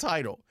him that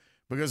title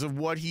because of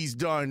what he's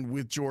done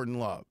with Jordan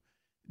Love.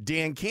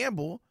 Dan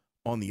Campbell,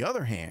 on the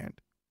other hand,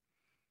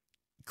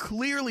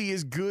 clearly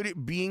is good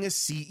at being a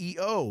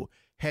CEO,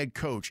 head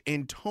coach,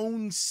 and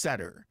tone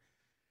setter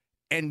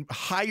and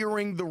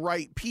hiring the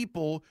right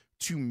people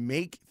to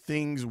make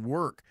things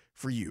work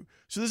for you.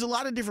 So there's a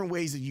lot of different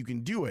ways that you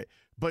can do it.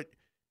 But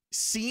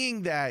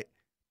seeing that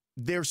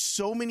there's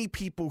so many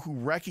people who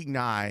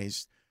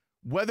recognize,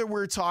 whether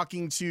we're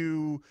talking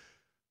to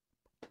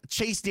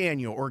Chase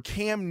Daniel or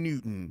Cam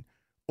Newton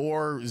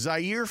or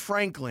Zaire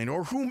Franklin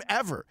or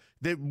whomever,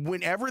 that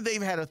whenever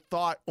they've had a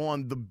thought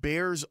on the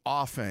Bears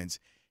offense,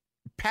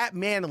 Pat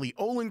Manley,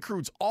 Olin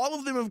Kreutz, all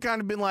of them have kind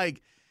of been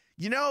like,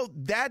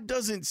 that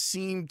doesn't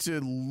seem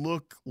to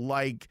look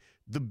like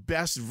the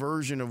best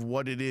version of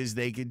what it is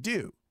they could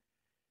do.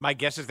 My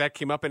guess is that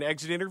came up in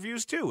exit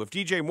interviews, too. If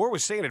DJ Moore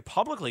was saying it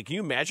publicly, can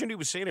you imagine he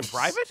was saying it in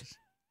private?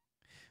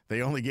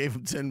 They only gave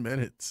him 10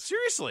 minutes.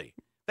 Seriously.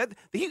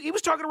 He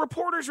was talking to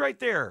reporters right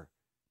there.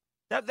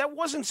 That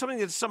wasn't something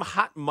that some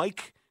hot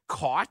mic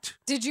caught.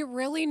 Did you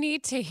really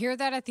need to hear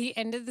that at the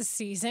end of the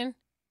season?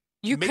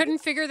 You couldn't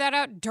figure that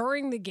out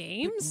during the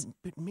games?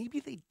 But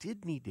maybe they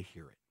did need to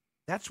hear it.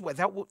 That's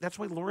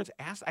why Laurence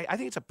asked. I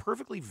think it's a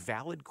perfectly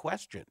valid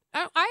question.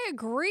 I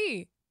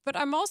agree. But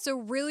I'm also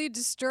really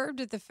disturbed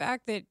at the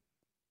fact that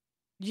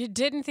you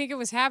didn't think it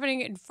was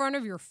happening in front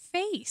of your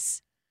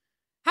face.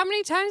 How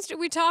many times did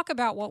we talk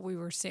about what we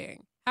were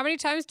seeing? How many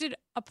times did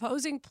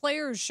opposing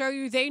players show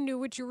you they knew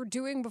what you were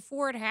doing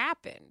before it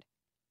happened?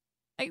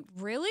 Like,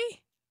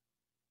 really?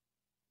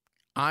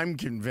 I'm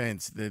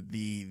convinced that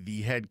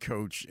the head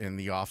coach and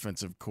the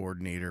offensive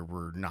coordinator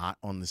were not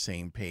on the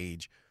same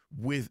page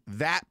with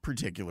that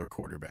particular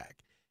quarterback.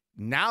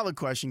 Now the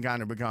question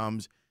kind of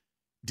becomes,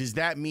 does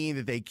that mean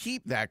that they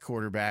keep that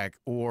quarterback,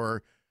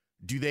 or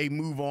do they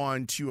move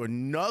on to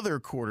another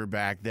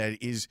quarterback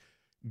that is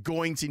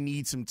going to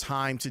need some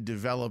time to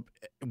develop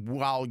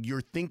while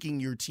you're thinking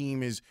your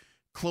team is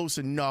close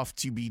enough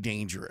to be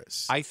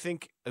dangerous? I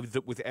think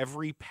that with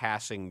every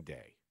passing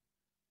day,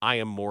 I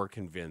am more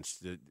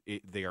convinced that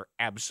they are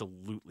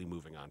absolutely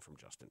moving on from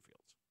Justin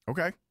Fields.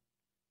 Okay.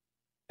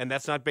 And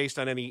that's not based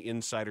on any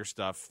insider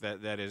stuff.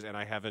 That is, and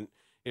I haven't,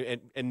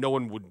 and no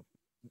one would.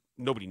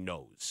 Nobody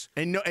knows.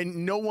 And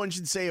no one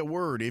should say a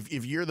word.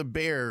 If you're the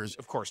Bears,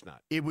 of course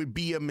not. It would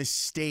be a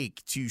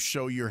mistake to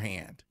show your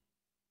hand.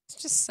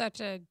 It's just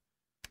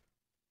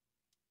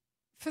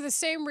for the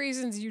same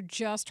reasons you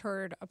just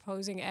heard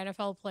opposing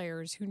NFL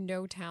players who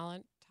know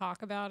talent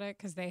talk about it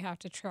because they have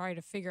to try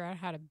to figure out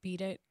how to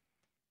beat it.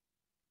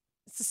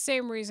 It's the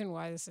same reason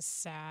why this is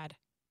sad.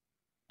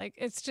 Like,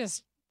 that's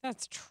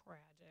tragic.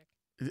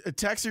 A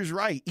texter's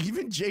right.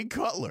 Even Jay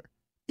Cutler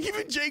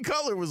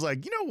was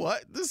like, you know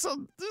what? This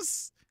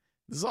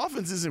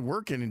offense isn't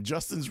working, and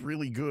Justin's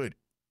really good.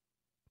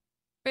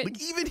 But,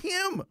 like, even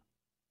him.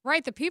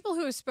 Right. The people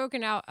who have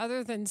spoken out,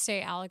 other than,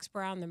 say, Alex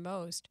Brown the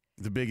most,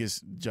 the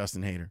biggest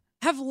Justin hater,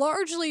 have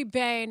largely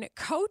been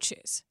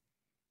coaches.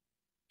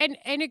 And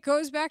it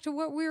goes back to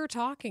what we were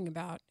talking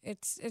about.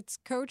 It's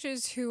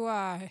coaches who,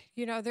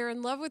 they're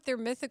in love with their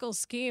mythical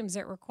schemes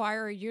that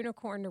require a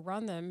unicorn to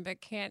run them,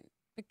 but can't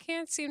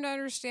seem to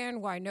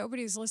understand why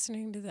nobody's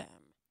listening to them.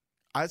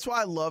 That's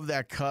why I love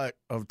that cut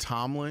of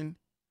Tomlin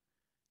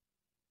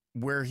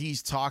where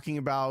he's talking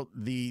about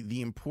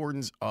the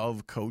importance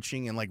of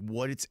coaching and like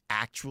what it's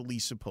actually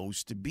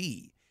supposed to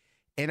be.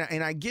 And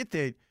I get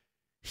that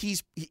he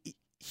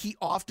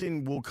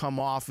often will come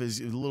off as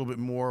a little bit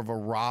more of a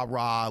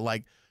rah-rah,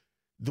 like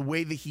the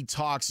way that he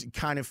talks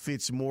kind of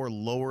fits more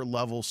lower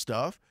level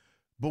stuff.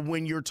 But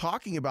when you're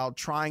talking about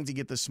trying to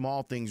get the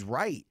small things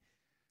right,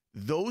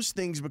 those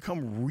things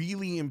become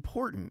really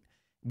important.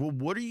 Well,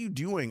 what are you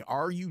doing?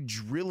 Are you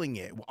drilling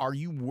it? Are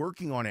you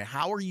working on it?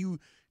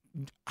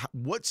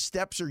 What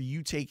steps are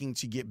you taking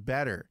to get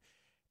better?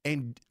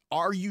 And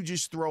are you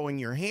just throwing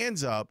your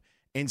hands up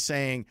and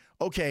saying,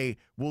 okay,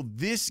 well,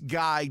 this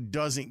guy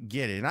doesn't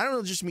get it? And I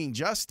don't just mean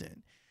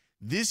Justin.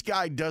 This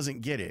guy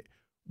doesn't get it.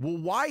 Well,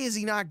 why is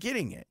he not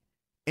getting it?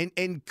 And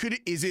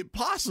is it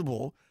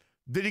possible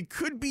that it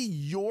could be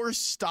your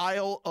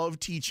style of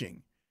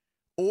teaching,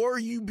 or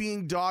you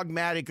being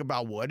dogmatic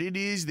about what it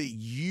is that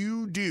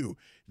you do?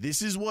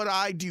 This is what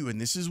I do,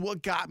 and this is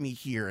what got me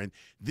here, and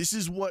this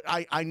is what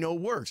I know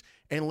works.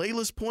 And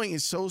Leila's point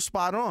is so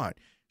spot on.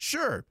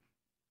 Sure,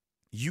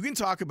 you can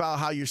talk about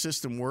how your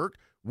system worked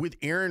with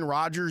Aaron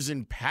Rodgers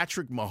and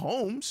Patrick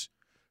Mahomes.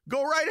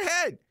 Go right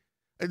ahead.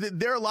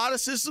 There are a lot of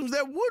systems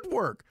that would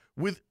work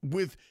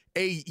with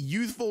a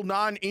youthful,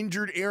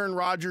 non-injured Aaron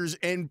Rodgers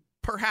and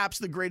perhaps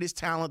the greatest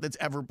talent that's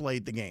ever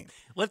played the game.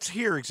 Let's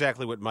hear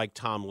exactly what Mike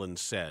Tomlin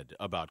said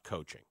about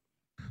coaching.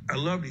 I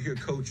love to hear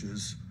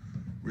coaches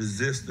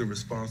resist the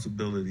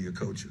responsibility of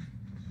coaching.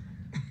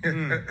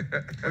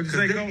 What'd you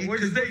say, Coach?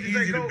 Because they're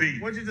easy to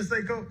beat. What'd you just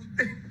say, Coach?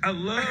 I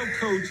love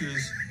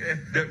coaches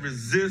that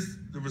resist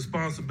the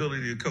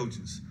responsibility of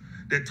coaches,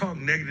 that talk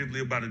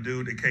negatively about a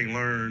dude that can't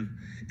learn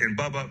and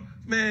blah, blah.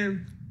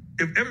 Man,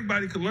 if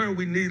everybody could learn,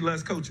 we need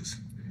less coaches.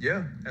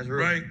 Yeah, that's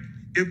real. Right?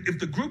 If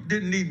the group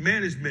didn't need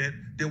management,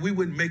 then we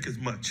wouldn't make as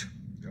much.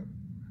 Yep.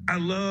 I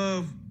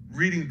love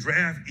reading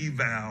draft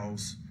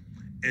evals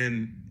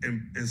and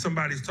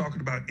somebody's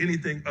talking about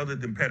anything other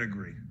than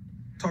pedigree,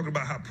 talking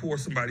about how poor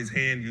somebody's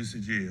hand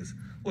usage is.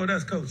 Well,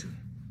 that's coaching.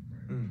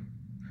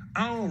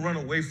 I don't run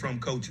away from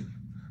coaching.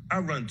 I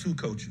run to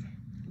coaching.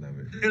 Love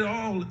it. It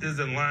all is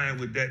in line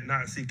with that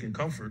not seeking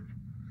comfort,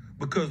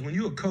 because when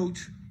you're a coach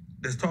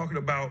that's talking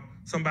about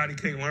somebody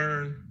can't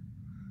learn,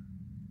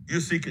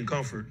 you're seeking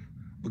comfort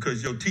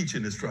because your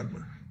teaching is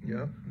struggling.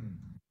 Yeah.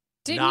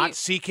 Not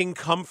seeking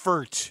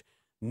comfort.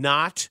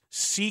 Not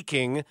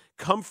seeking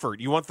comfort.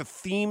 You want the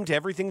theme to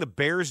everything the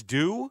Bears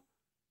do?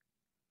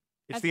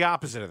 It's the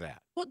opposite of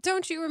that. Well,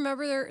 don't you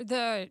remember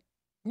the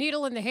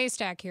needle in the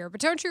haystack here,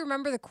 but don't you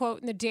remember the quote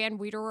in the Dan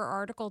Wiederer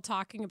article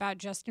talking about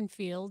Justin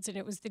Fields, and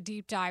it was the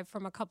deep dive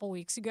from a couple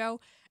weeks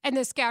ago, and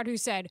the scout who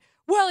said,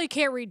 well, he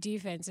can't read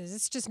defenses.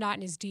 It's just not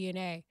in his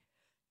DNA.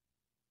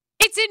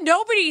 It's in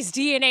nobody's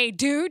DNA,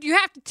 dude. You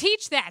have to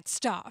teach that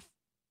stuff.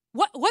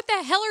 What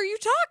the hell are you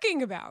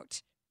talking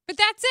about? But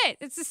that's it.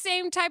 It's the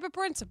same type of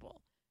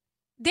principle.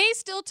 They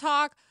still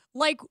talk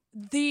like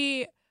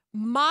the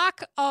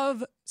mock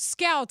of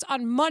scouts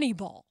on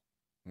Moneyball,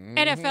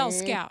 NFL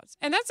scouts.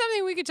 And that's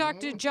something we could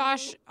talk to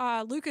Josh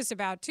Lucas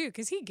about, too,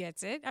 because he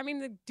gets it. I mean,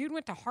 the dude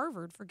went to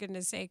Harvard, for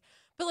goodness sake.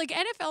 But, like,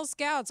 NFL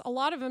scouts, a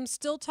lot of them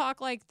still talk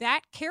like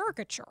that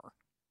caricature.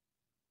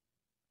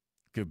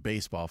 Good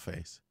baseball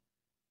face.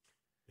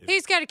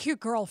 He's got a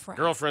cute girlfriend.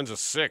 Girlfriend's a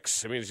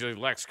 6. It means he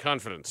lacks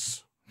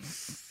confidence.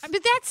 But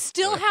that's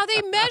still how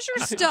they measure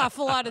stuff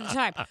a lot of the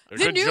time.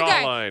 The new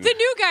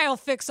guy will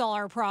fix all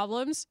our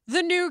problems.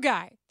 The new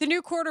guy, the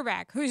new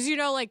quarterback, who's,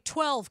 like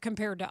 12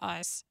 compared to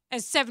us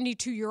as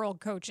 72-year-old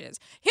coaches.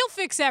 He'll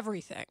fix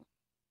everything.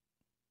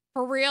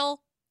 For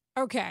real?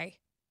 Okay.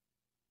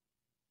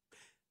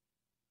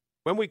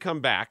 When we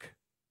come back,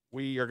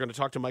 we are going to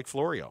talk to Mike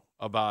Florio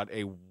about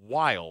a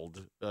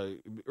wild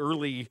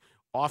early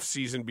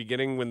offseason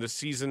beginning when the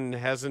season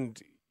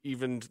hasn't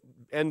even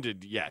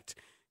ended yet.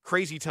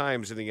 Crazy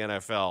times in the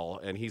NFL,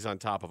 and he's on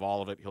top of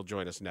all of it. He'll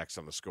join us next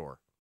on The Score.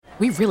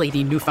 We really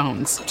need new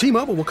phones.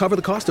 T-Mobile will cover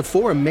the cost of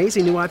 4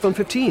 amazing new iPhone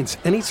 15s,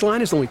 and each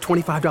line is only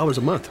 $25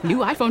 a month. New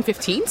iPhone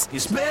 15s?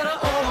 It's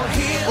better over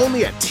here.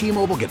 Only at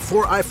T-Mobile, get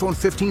 4 iPhone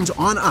 15s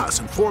on us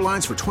and 4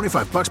 lines for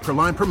 $25 per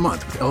line per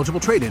month with eligible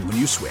trade-in when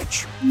you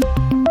switch.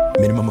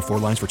 Minimum of 4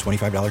 lines for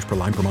 $25 per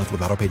line per month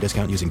with auto-pay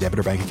discount using debit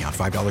or bank account.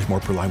 $5 more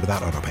per line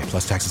without auto-pay,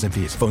 plus taxes and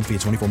fees. Phone fee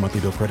at 24 monthly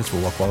bill credits for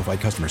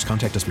well-qualified customers.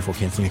 Contact us before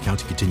canceling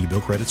account to continue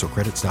bill credits or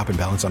credit stop and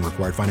balance on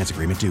required finance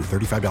agreement due.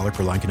 $35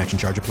 per line connection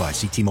charge applies.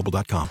 See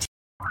T-Mobile.com.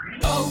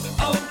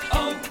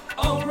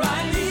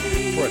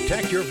 O'Reilly. For a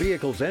Protect your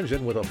vehicle's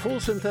engine with a full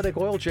synthetic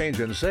oil change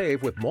and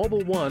save with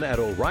Mobile One at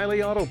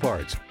O'Reilly Auto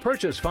Parts.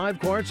 Purchase 5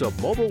 quarts of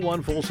Mobile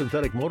One full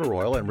synthetic motor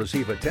oil and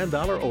receive a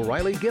 $10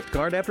 O'Reilly gift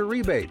card after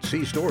rebate.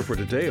 See store for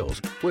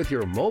details. With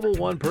your Mobile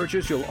One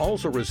purchase, you'll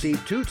also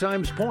receive 2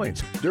 times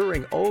points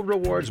during O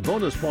Rewards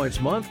Bonus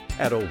Points Month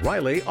at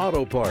O'Reilly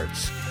Auto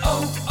Parts.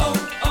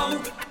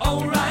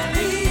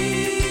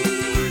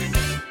 O'Reilly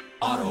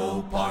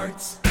Auto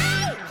Parts.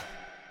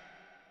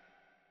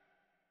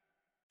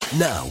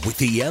 Now, with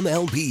the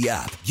MLB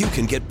app, you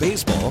can get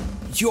baseball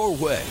your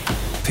way.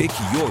 Pick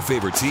your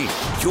favorite team,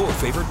 your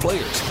favorite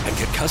players, and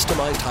get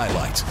customized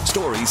highlights,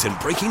 stories, and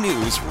breaking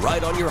news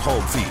right on your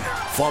home feed.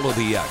 Follow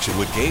the action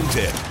with Game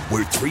Day,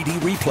 where 3D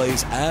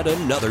replays add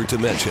another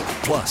dimension.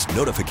 Plus,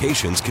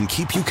 notifications can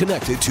keep you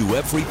connected to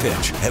every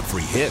pitch,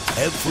 every hit,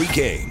 every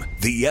game.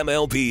 The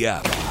MLB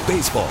app.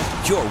 Baseball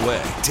your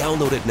way.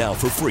 Download it now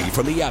for free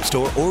from the App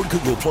Store or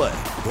Google Play.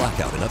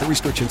 Blackout and other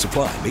restrictions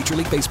apply. Major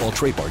League Baseball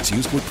trademarks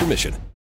used with permission.